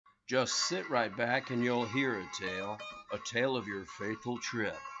Just sit right back and you'll hear a tale of your faithful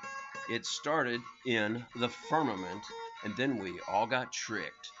trip. It started in the firmament, and then we all got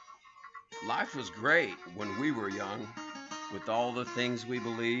tricked. Life was great when we were young, with all the things we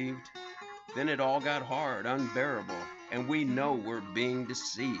believed. Then it all got hard, unbearable, and we know we're being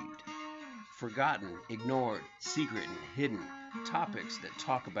deceived. Forgotten, ignored, secret and hidden, topics that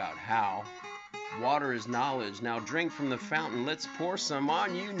talk about how water is knowledge. Now drink from the fountain. Let's pour some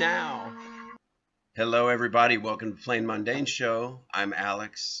on you now. Hello, everybody. Welcome to Plain Mundane Show. I'm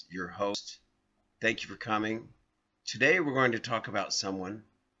Alex, your host. Thank you for coming. Today we're going to talk about someone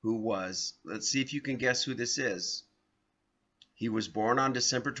who was, let's see if you can guess who this is. He was born on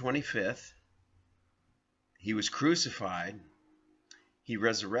December 25th. He was crucified. He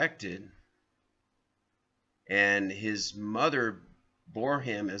resurrected. And his mother bore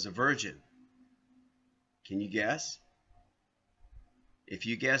him as a virgin. Can you guess? If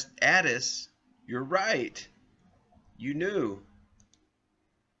you guessed Attis, you're right. You knew.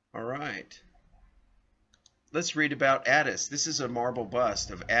 All right. Let's read about Attis. This is a marble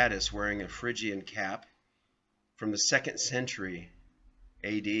bust of Attis wearing a Phrygian cap from the 2nd century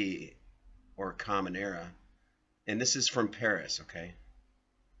AD or Common Era. And this is from Paris, okay?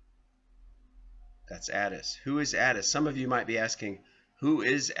 That's Attis. Who is Attis? Some of you might be asking, who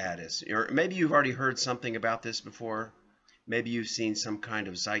is Attis? Or maybe you've already heard something about this before. Maybe you've seen some kind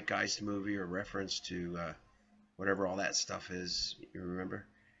of zeitgeist movie or reference to whatever all that stuff is, you remember?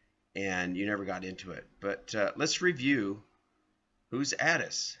 And you never got into it. But let's review who's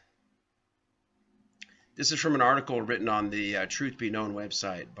Attis. This is from an article written on the Truth Be Known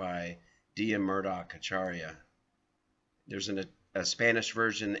website by D.M. Murdoch Acharya. There's a Spanish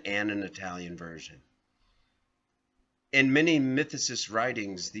version and an Italian version. In many mythicist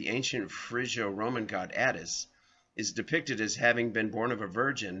writings, the ancient Phrygia-Roman god Attis is depicted as having been born of a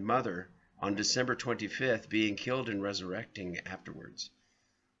virgin mother on December 25th, being killed and resurrecting afterwards.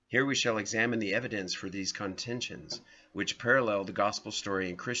 Here we shall examine the evidence for these contentions, which parallel the gospel story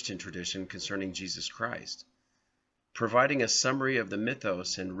and Christian tradition concerning Jesus Christ, providing a summary of the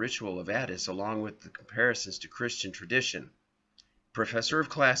mythos and ritual of Attis along with the comparisons to Christian tradition. Professor of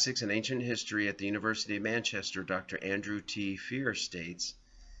Classics and Ancient History at the University of Manchester, Dr. Andrew T. Fear states,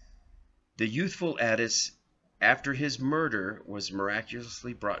 the youthful Attis, after his murder, was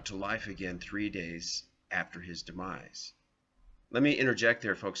miraculously brought to life again 3 days after his demise. Let me interject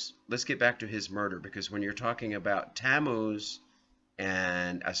there, folks. Let's get back to his murder, because when you're talking about Tammuz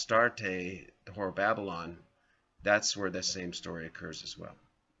and Astarte, the whore of Babylon, that's where the same story occurs as well.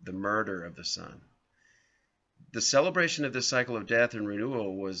 The murder of the son. The celebration of the cycle of death and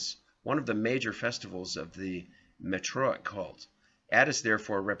renewal was one of the major festivals of the Matroic cult. Attis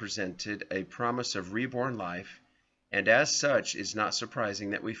therefore represented a promise of reborn life, and as such is not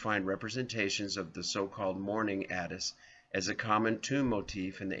surprising that we find representations of the so-called mourning Attis as a common tomb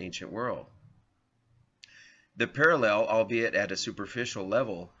motif in the ancient world. The parallel, albeit at a superficial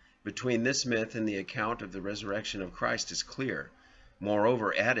level, between this myth and the account of the resurrection of Christ is clear.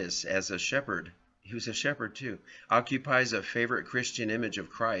 Moreover, Attis, as a shepherd, he was a shepherd too, occupies a favorite Christian image of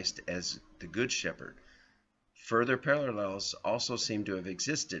Christ as the Good Shepherd. Further parallels also seem to have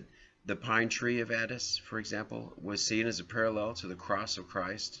existed. The pine tree of Attis, for example, was seen as a parallel to the cross of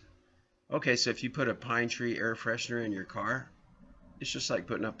Christ. Okay, so if you put a pine tree air freshener in your car, it's just like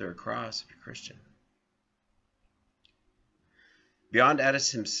putting up their cross if you're Christian. Beyond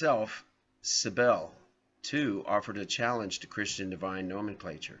Attis himself, Cybele, too, offered a challenge to Christian divine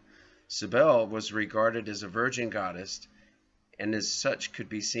nomenclature. Cybele was regarded as a virgin goddess, and as such could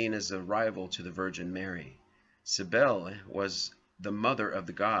be seen as a rival to the Virgin Mary. Cybele was the mother of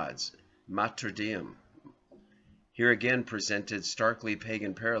the gods, Mater Deum. Here again presented starkly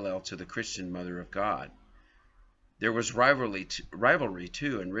pagan parallel to the Christian mother of God. There was rivalry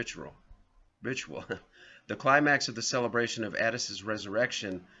too in ritual. The climax of the celebration of Attis's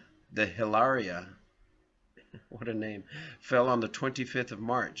resurrection, the Hilaria, what a name, fell on the 25th of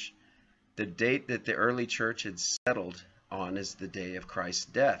March, the date that the early church had settled on as the day of Christ's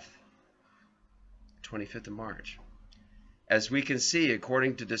death, 25th of March. As we can see,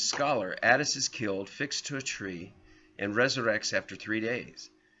 according to this scholar, Attis is killed, fixed to a tree, and resurrects after 3 days,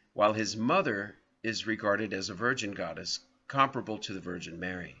 while his mother is regarded as a virgin goddess, comparable to the Virgin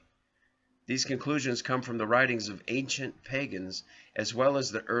Mary. These conclusions come from the writings of ancient pagans, as well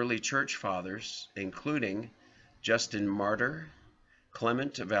as the early church fathers, including Justin Martyr,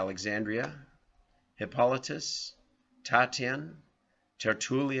 Clement of Alexandria, Hippolytus, Tatian,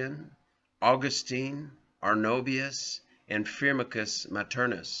 Tertullian, Augustine, Arnobius, and Firmicus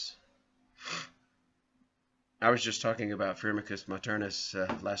Maternus. I was just talking about Firmicus Maternus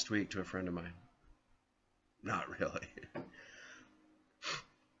last week to a friend of mine. Not really.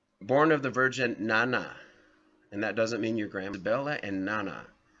 Born of the Virgin Nana, and that doesn't mean your grandma. Bella and Nana.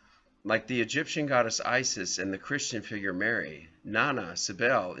 Like the Egyptian goddess Isis and the Christian figure Mary, Nana,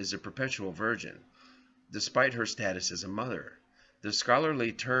 Cybele, is a perpetual virgin, despite her status as a mother. The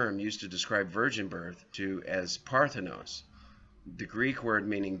scholarly term used to describe virgin birth as parthenos, the Greek word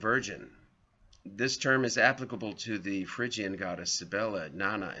meaning virgin. This term is applicable to the Phrygian goddess Cybele,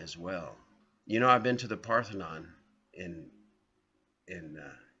 Nana, as well. You know, I've been to the Parthenon in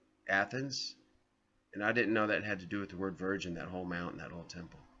Athens, and I didn't know that had to do with the word virgin, that whole mountain, that whole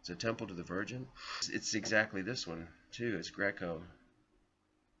temple. It's a temple to the Virgin. It's exactly this one, too. It's Greco.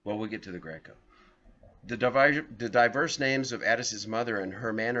 Well, we'll get to the Greco. The diverse names of Attis's mother and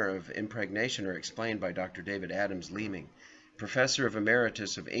her manner of impregnation are explained by Dr. David Adams Leeming, Professor of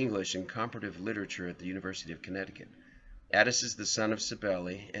Emeritus of English and Comparative Literature at the University of Connecticut. Attis is the son of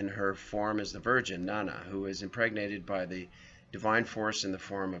Cybele, and her form is the Virgin, Nana, who is impregnated by the divine force in the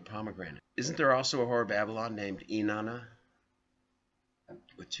form of pomegranate. Isn't there also a whore of Babylon named Inanna,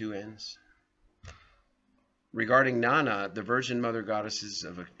 with two N's? Regarding Nana, the Virgin Mother Goddesses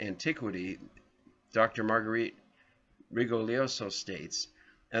of antiquity, Dr. Marguerite Rigoglioso states,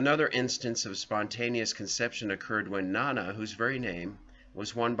 another instance of spontaneous conception occurred when Nana, whose very name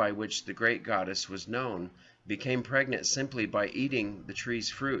was one by which the great goddess was known, became pregnant simply by eating the tree's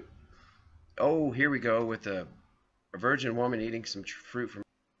fruit. Oh, here we go with a virgin woman eating some fruit from...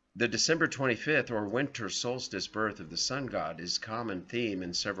 The December 25th, or winter solstice birth of the sun god, is a common theme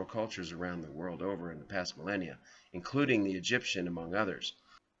in several cultures around the world over in the past millennia, including the Egyptian, among others.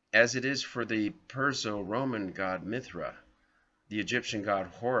 As it is for the Perso-Roman god Mithra, the Egyptian god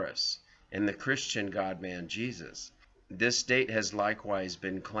Horus, and the Christian god-man Jesus. This date has likewise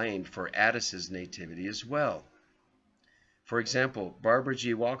been claimed for Attis's nativity as well. For example, Barbara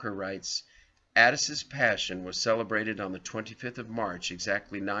G. Walker writes, Attis's Passion was celebrated on the 25th of March,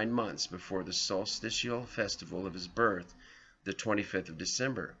 exactly 9 months before the solstitial festival of his birth, the 25th of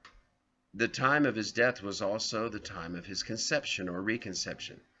December. The time of his death was also the time of his conception or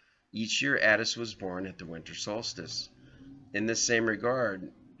reconception. Each year Attis was born at the winter solstice. In this same regard,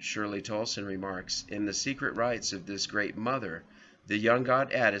 Shirley Tolson remarks, in the secret rites of this great mother, the young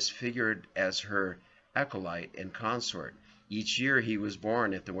god Attis figured as her acolyte and consort. Each year he was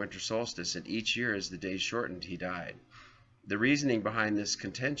born at the winter solstice, and each year as the days shortened he died. The reasoning behind this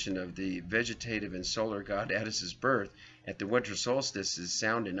contention of the vegetative and solar god Attis's birth at the winter solstice is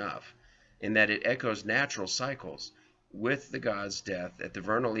sound enough, in that it echoes natural cycles, with the god's death at the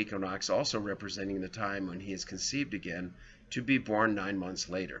vernal equinox also representing the time when he is conceived again, to be born 9 months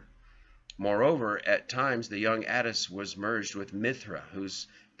later. Moreover, at times the young Attis was merged with Mithra, whose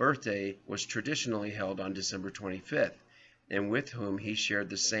birthday was traditionally held on December 25th, and with whom he shared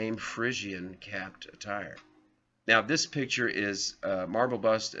the same Phrygian capped attire. Now this picture is a marble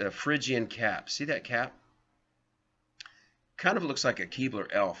bust, a Phrygian cap. See that cap? Kind of looks like a Keebler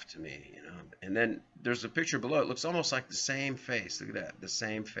elf to me, you know. And then there's a picture below. It looks almost like the same face. Look at that, the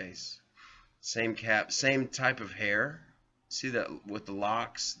same face, same cap, same type of hair. See that with the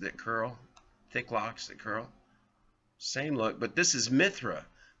locks that curl, thick locks that curl? Same look, but this is Mithra.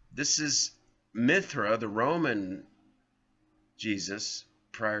 This is Mithra, the Roman Jesus,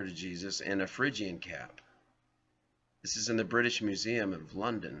 prior to Jesus, in a Phrygian cap. This is in the British Museum of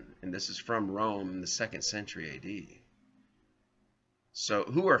London, and this is from Rome in the 2nd century AD. So,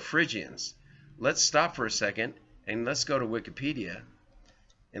 who are Phrygians? Let's stop for a second, and let's go to Wikipedia,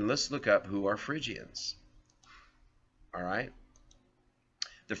 and let's look up who are Phrygians. All right.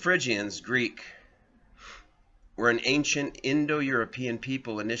 The Phrygians, Greek, were an ancient Indo-European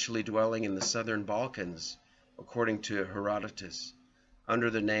people initially dwelling in the southern Balkans, according to Herodotus, under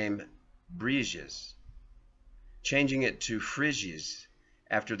the name Briges, changing it to Phrygians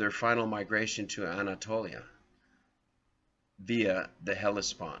after their final migration to Anatolia via the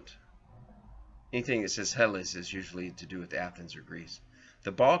Hellespont. Anything that says Hellas is usually to do with Athens or Greece.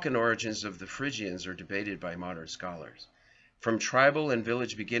 The Balkan origins of the Phrygians are debated by modern scholars. From tribal and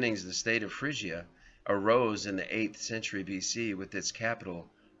village beginnings, the state of Phrygia arose in the 8th century BC with its capital,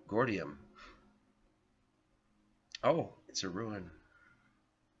 Gordium. Oh, it's a ruin.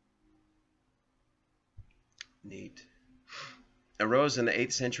 Neat. Arose in the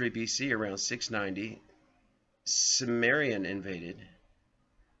 8th century BC around 690. Cimmerian invaded.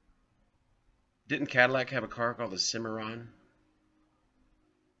 Didn't Cadillac have a car called the Cimarron?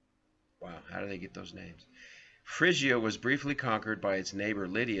 Wow, how do they get those names? Phrygia was briefly conquered by its neighbor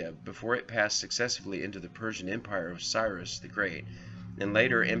Lydia before it passed successively into the Persian Empire of Cyrus the Great, and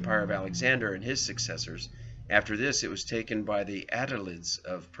later Empire of Alexander and his successors. After this, it was taken by the Attalids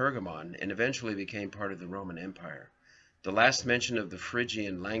of Pergamon and eventually became part of the Roman Empire. The last mention of the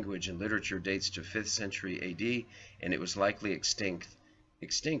Phrygian language and literature dates to 5th century AD, and it was likely extinct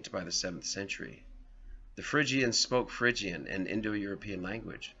by the 7th century. The Phrygians spoke Phrygian, an Indo-European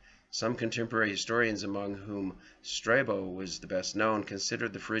language. Some contemporary historians, among whom Strabo was the best known,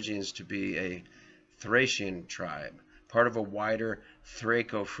 considered the Phrygians to be a Thracian tribe, part of a wider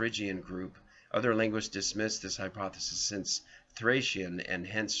Thraco-Phrygian group. Other linguists dismiss this hypothesis since Thracian, and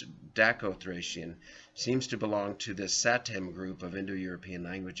hence Daco-Thracian, seems to belong to the Satem group of Indo-European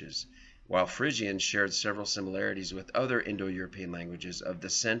languages, while Phrygian shared several similarities with other Indo-European languages of the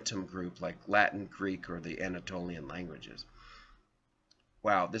Centum group like Latin, Greek, or the Anatolian languages.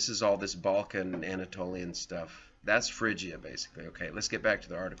 Wow, this is all this Balkan Anatolian stuff. That's Phrygia, basically. Okay, let's get back to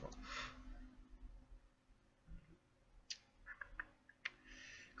the article.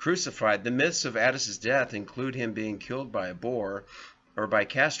 Crucified. The myths of Attis' death include him being killed by a boar or by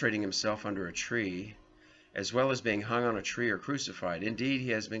castrating himself under a tree, as well as being hung on a tree or crucified. Indeed, he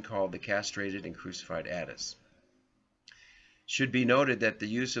has been called the castrated and crucified Attis. Should be noted that the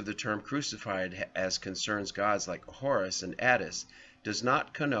use of the term crucified as concerns gods like Horus and Attis does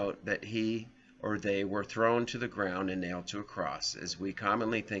not connote that he or they were thrown to the ground and nailed to a cross, as we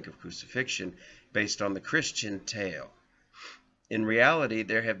commonly think of crucifixion based on the Christian tale. In reality,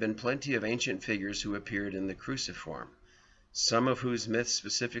 there have been plenty of ancient figures who appeared in the cruciform, some of whose myths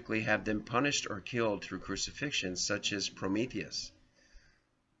specifically have them punished or killed through crucifixion, such as Prometheus.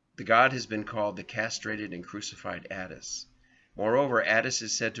 The god has been called the castrated and crucified Attis. Moreover, Attis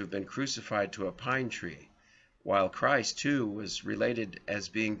is said to have been crucified to a pine tree, while Christ, too, was related as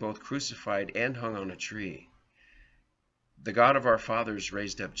being both crucified and hung on a tree. The God of our fathers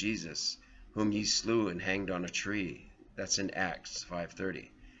raised up Jesus, whom ye slew and hanged on a tree. That's in Acts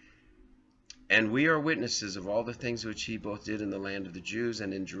 5:30. And we are witnesses of all the things which he both did in the land of the Jews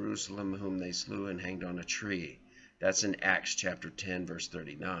and in Jerusalem, whom they slew and hanged on a tree. That's in Acts chapter 10, verse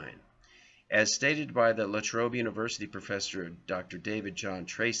 39. As stated by the La Trobe University professor Dr. David John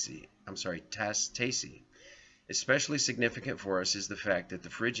Tacey, especially significant for us is the fact that the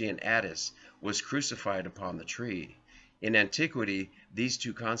Phrygian Attis was crucified upon the tree. In antiquity, these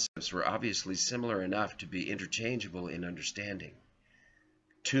two concepts were obviously similar enough to be interchangeable in understanding.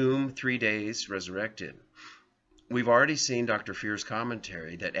 Tomb, 3 days, resurrected. We've already seen Dr. Fear's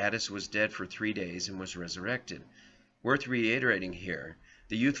commentary that Attis was dead for 3 days and was resurrected. Worth reiterating here,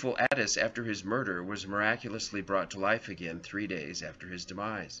 the youthful Attis, after his murder, was miraculously brought to life again 3 days after his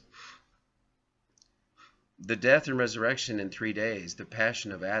demise. The death and resurrection in 3 days, the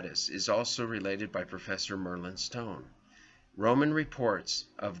Passion of Attis, is also related by Professor Merlin Stone. Roman reports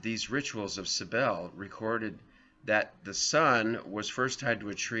of these rituals of Cybele recorded that the son was first tied to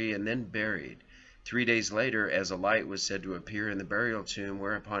a tree and then buried. 3 days later, as a light was said to appear in the burial tomb,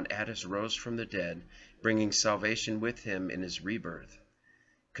 whereupon Attis rose from the dead, bringing salvation with him in his rebirth.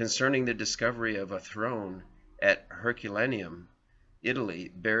 Concerning the discovery of a throne at Herculaneum,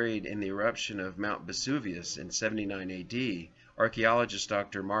 Italy, buried in the eruption of Mount Vesuvius in 79 AD, archaeologist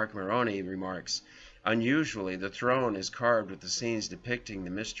Dr. Mark Moroni remarks, unusually, the throne is carved with the scenes depicting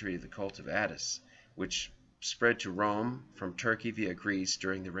the mystery of the cult of Attis, which spread to Rome from Turkey via Greece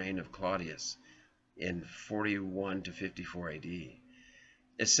during the reign of Claudius in 41 to 54 AD.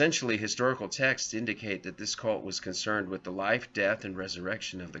 Essentially, historical texts indicate that this cult was concerned with the life, death, and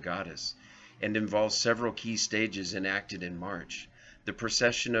resurrection of the goddess, and involves several key stages enacted in March: the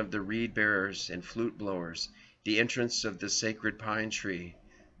procession of the reed bearers and flute blowers, the entrance of the sacred pine tree,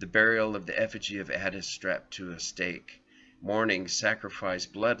 the burial of the effigy of Attis strapped to a stake, mourning, sacrifice,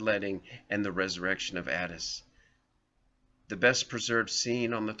 bloodletting, and the resurrection of Attis. The best preserved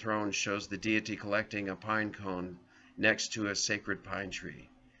scene on the throne shows the deity collecting a pine cone next to a sacred pine tree.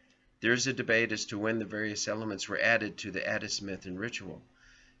 There is a debate as to when the various elements were added to the Attis myth and ritual.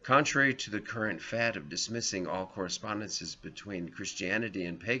 Contrary to the current fad of dismissing all correspondences between Christianity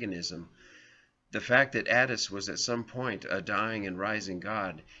and paganism, the fact that Attis was at some point a dying and rising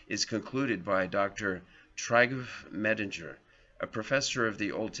god is concluded by Dr. Tryggve Medinger, a professor of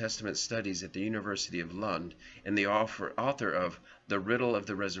the Old Testament studies at the University of Lund and the author of The Riddle of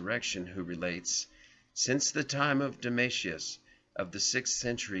the Resurrection, who relates, since the time of Damasius of the 6th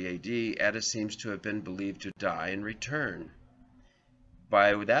century AD, Attis seems to have been believed to die and return.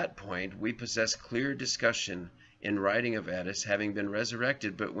 By that point, we possess clear discussion in writing of Attis having been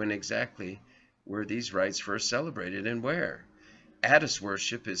resurrected, but when exactly were these rites first celebrated and where? Attis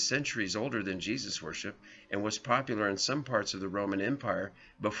worship is centuries older than Jesus worship and was popular in some parts of the Roman Empire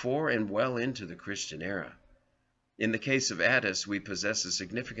before and well into the Christian era. In the case of Attis, we possess a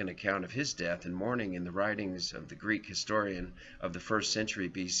significant account of his death and mourning in the writings of the Greek historian of the 1st century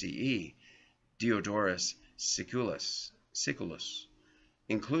BCE, Diodorus Siculus,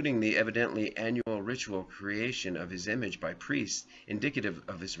 including the evidently annual ritual creation of his image by priests indicative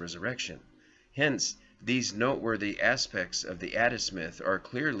of his resurrection. Hence, these noteworthy aspects of the Attis myth are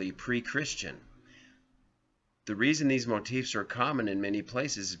clearly pre-Christian. The reason these motifs are common in many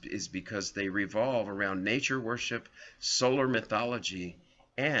places is because they revolve around nature worship, solar mythology,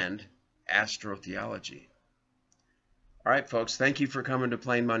 and astrotheology. All right, folks, thank you for coming to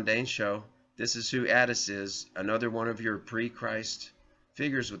Plain Mundane Show. This is who Attis is, another one of your pre-Christ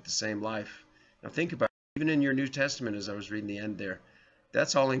figures with the same life. Now think about it, even in your New Testament, as I was reading the end there,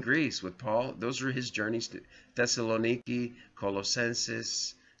 that's all in Greece with Paul. Those are his journeys to Thessaloniki,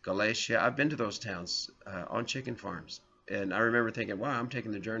 Colossenses, Galatia. I've been to those towns on chicken farms, and I remember thinking, wow, I'm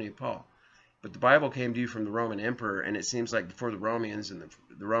taking the journey of Paul. But the Bible came to you from the Roman emperor, and it seems like before the Romans and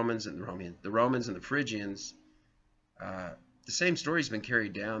the Romans and the Phrygians, the same story's been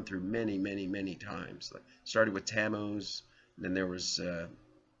carried down through many, many, many times. Like, started with Tammuz, and then there was,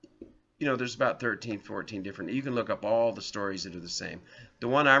 there's about 13, 14 different. You can look up all the stories that are the same. The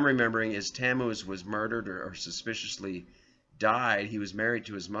one I'm remembering is Tammuz was murdered or suspiciously died. He was married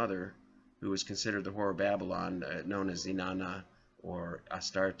to his mother, who was considered the whore of Babylon, known as Inanna or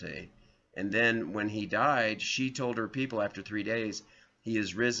Astarte. And then when he died, she told her people after 3 days, he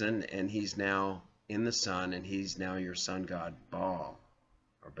is risen and he's now in the sun, and he's now your sun god Baal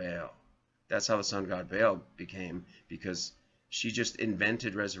or Baal. That's how the sun god Baal became, because she just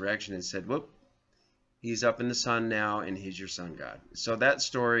invented resurrection and said, whoop, he's up in the sun now and he's your sun god. So that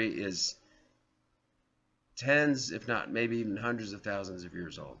story is tens, if not maybe even hundreds of thousands of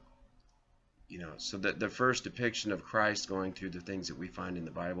years old. So the first depiction of Christ going through the things that we find in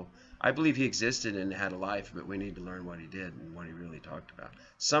the Bible, I believe he existed and had a life, but we need to learn what he did and what he really talked about.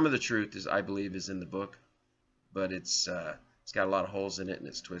 Some of the truth is, I believe, is in the book, but it's got a lot of holes in it and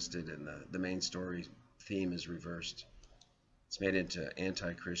it's twisted, and the main story theme is reversed. It's made into an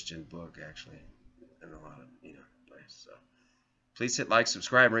anti-Christian book, actually, in a lot of places. So please hit like,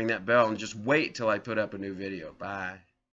 subscribe, ring that bell, and just wait till I put up a new video. Bye.